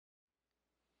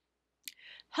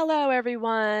Hello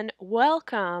everyone,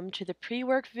 welcome to the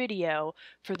pre-work video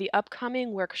for the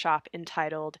upcoming workshop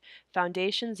entitled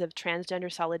Foundations of Transgender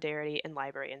Solidarity in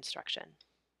Library Instruction.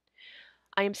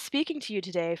 I am speaking to you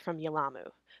today from Yelamu,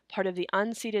 part of the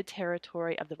unceded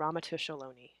territory of the Ramaytush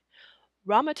Ohlone.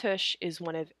 Ramaytush is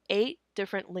one of 8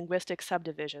 different linguistic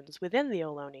subdivisions within the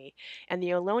Ohlone, and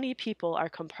the Ohlone people are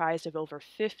comprised of over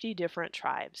 50 different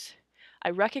tribes. I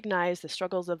recognize the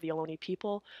struggles of the Ohlone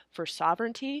people for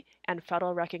sovereignty and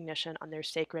federal recognition on their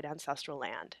sacred ancestral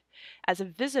land. As a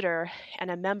visitor and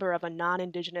a member of a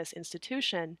non-Indigenous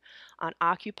institution on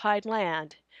occupied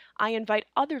land, I invite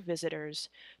other visitors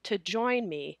to join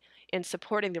me in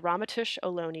supporting the Ramaytush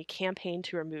Ohlone campaign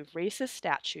to remove racist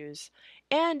statues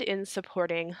and in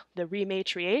supporting the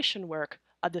rematriation work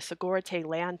of the Sogorea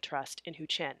Land Trust in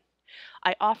Huichin.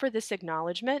 I offer this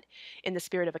acknowledgement in the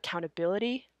spirit of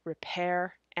accountability,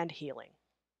 repair, and healing.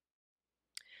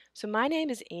 So my name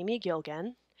is Amy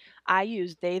Gilgan. I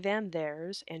use they, them,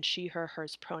 theirs, and she, her,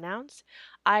 hers pronouns.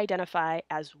 I identify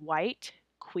as white,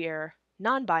 queer,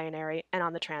 non-binary, and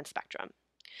on the trans spectrum.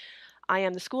 I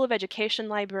am the School of Education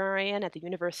librarian at the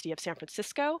University of San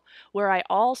Francisco, where I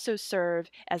also serve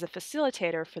as a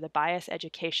facilitator for the Bias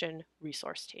Education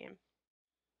Resource Team.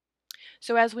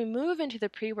 So as we move into the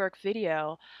pre-work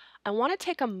video, I want to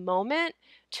take a moment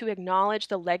to acknowledge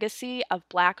the legacy of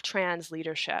Black trans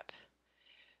leadership.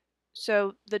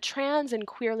 So the trans and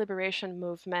queer liberation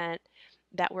movement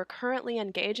that we're currently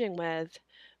engaging with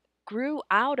grew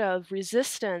out of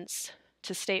resistance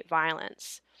to state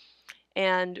violence.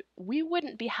 And we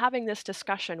wouldn't be having this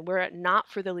discussion were it not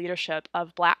for the leadership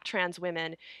of Black trans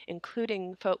women,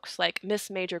 including folks like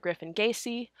Miss Major Griffin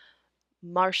Gacy,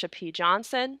 Marsha P.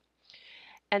 Johnson,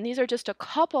 and these are just a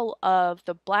couple of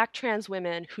the Black trans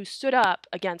women who stood up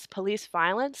against police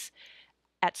violence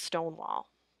at Stonewall.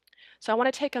 So I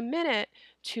want to take a minute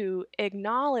to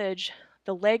acknowledge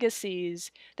the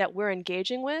legacies that we're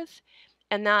engaging with,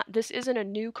 and that this isn't a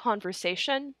new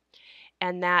conversation,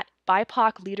 and that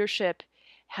BIPOC leadership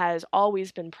has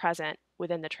always been present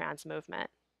within the trans movement.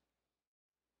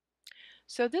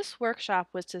 So this workshop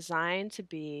was designed to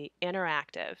be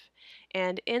interactive,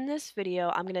 and in this video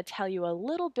I'm going to tell you a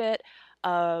little bit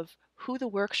of who the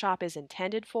workshop is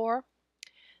intended for,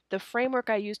 the framework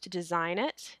I used to design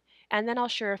it, and then I'll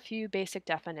share a few basic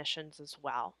definitions as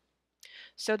well.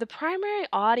 So the primary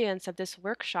audience of this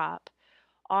workshop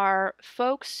are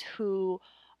folks who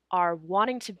are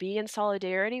wanting to be in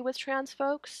solidarity with trans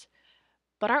folks,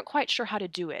 but aren't quite sure how to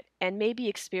do it, and may be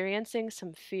experiencing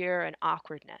some fear and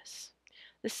awkwardness.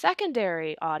 The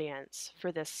secondary audience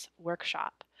for this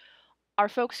workshop are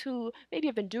folks who maybe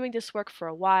have been doing this work for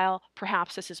a while,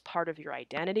 perhaps this is part of your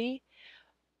identity,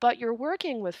 but you're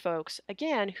working with folks,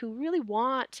 again, who really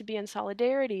want to be in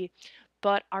solidarity,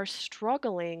 but are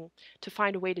struggling to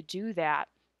find a way to do that,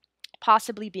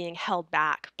 possibly being held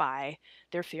back by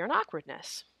their fear and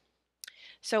awkwardness.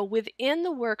 So within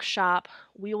the workshop,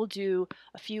 we will do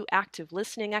a few active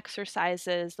listening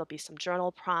exercises. There'll be some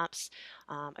journal prompts,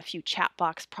 a few chat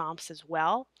box prompts as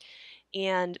well.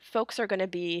 And folks are going to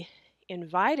be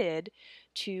invited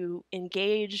to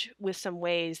engage with some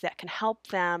ways that can help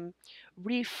them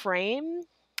reframe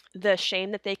the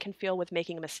shame that they can feel with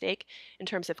making a mistake in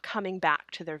terms of coming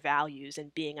back to their values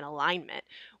and being in alignment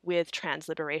with trans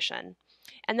liberation.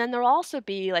 And then there'll also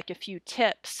be like a few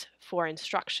tips for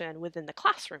instruction within the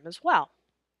classroom as well.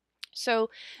 So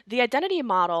the identity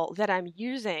model that I'm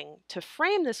using to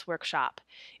frame this workshop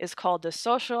is called the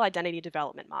Social Identity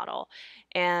Development Model.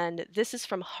 And this is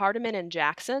from Hardiman and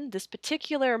Jackson. This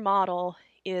particular model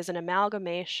is an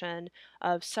amalgamation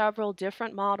of several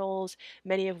different models,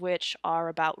 many of which are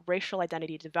about racial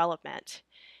identity development.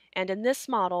 And in this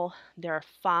model, there are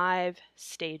 5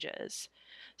 stages.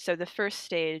 So the first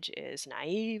stage is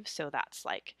naive, so that's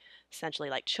like essentially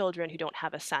like children who don't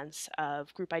have a sense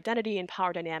of group identity and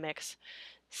power dynamics.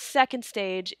 Second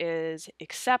stage is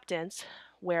acceptance,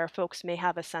 where folks may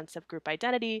have a sense of group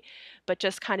identity, but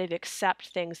just kind of accept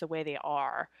things the way they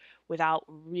are without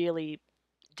really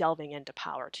delving into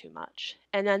power too much.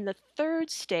 And then the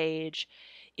third stage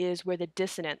is where the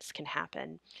dissonance can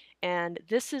happen. And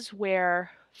this is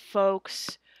where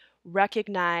folks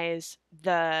recognize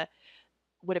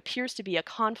what appears to be a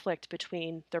conflict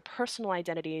between their personal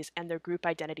identities and their group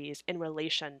identities in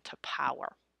relation to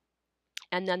power.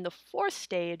 And then the fourth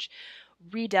stage,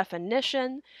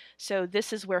 redefinition. So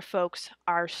this is where folks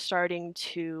are starting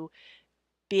to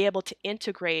be able to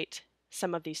integrate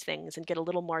some of these things and get a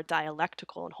little more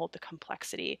dialectical and hold the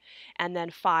complexity. And then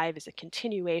 5 is a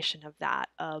continuation of that,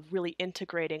 of really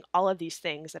integrating all of these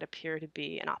things that appear to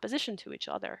be in opposition to each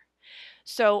other.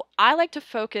 So I like to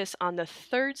focus on the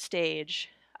third stage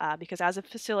because as a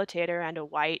facilitator and a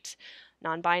white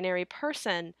non-binary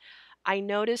person, I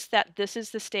noticed that this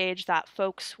is the stage that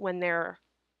folks, when they're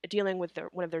dealing with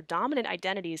one of their dominant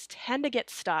identities, tend to get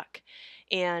stuck.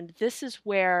 And this is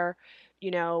where, you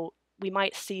know, we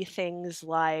might see things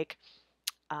like,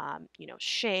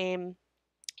 shame,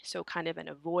 so kind of an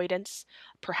avoidance,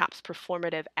 perhaps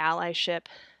performative allyship,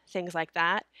 things like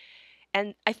that.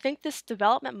 And I think this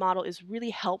development model is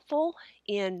really helpful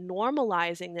in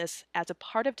normalizing this as a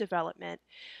part of development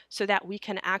so that we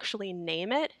can actually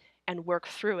name it and work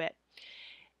through it.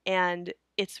 And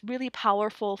it's really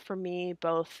powerful for me,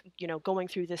 both, going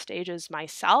through the stages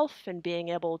myself and being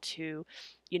able to,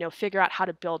 figure out how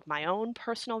to build my own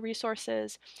personal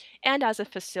resources. And as a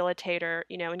facilitator,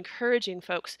 encouraging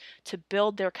folks to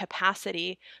build their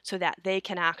capacity so that they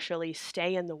can actually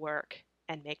stay in the work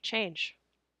and make change.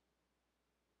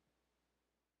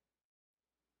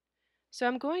 So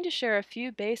I'm going to share a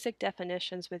few basic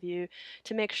definitions with you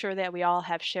to make sure that we all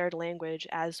have shared language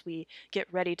as we get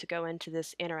ready to go into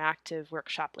this interactive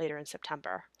workshop later in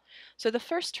September. So the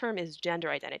first term is gender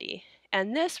identity,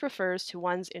 and this refers to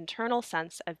one's internal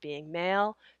sense of being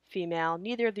male, female,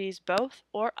 neither of these, both,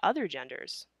 or other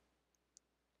genders.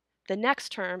 The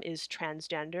next term is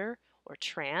transgender or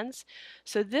trans.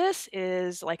 So this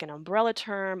is like an umbrella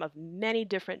term of many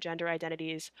different gender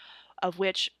identities, of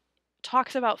which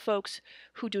talks about folks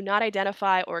who do not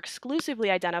identify or exclusively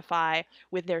identify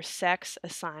with their sex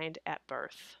assigned at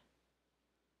birth.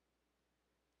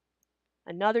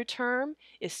 Another term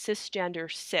is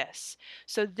cisgender cis.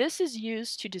 So this is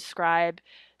used to describe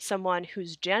someone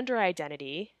whose gender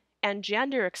identity and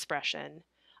gender expression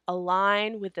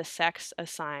align with the sex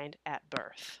assigned at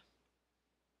birth.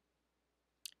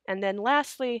 And then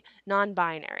lastly,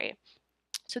 non-binary.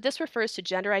 So this refers to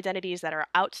gender identities that are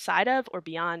outside of or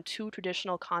beyond two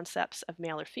traditional concepts of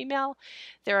male or female.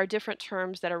 There are different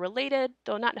terms that are related,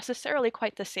 though not necessarily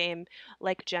quite the same,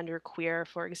 like gender queer,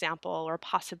 for example, or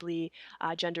possibly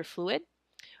gender fluid.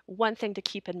 One thing to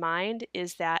keep in mind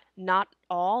is that not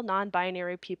all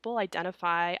non-binary people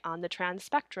identify on the trans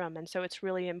spectrum, and so it's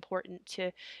really important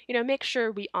to, make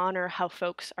sure we honor how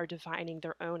folks are defining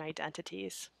their own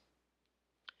identities.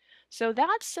 So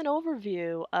that's an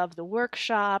overview of the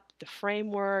workshop, the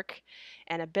framework,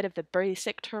 and a bit of the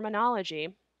basic terminology.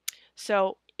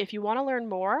 So if you want to learn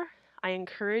more, I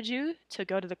encourage you to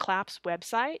go to the CLAPS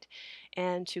website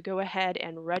and to go ahead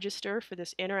and register for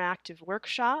this interactive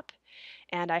workshop.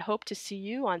 And I hope to see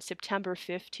you on September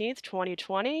 15th,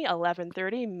 2020,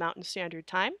 11:30 Mountain Standard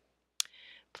Time.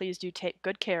 Please do take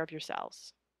good care of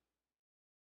yourselves.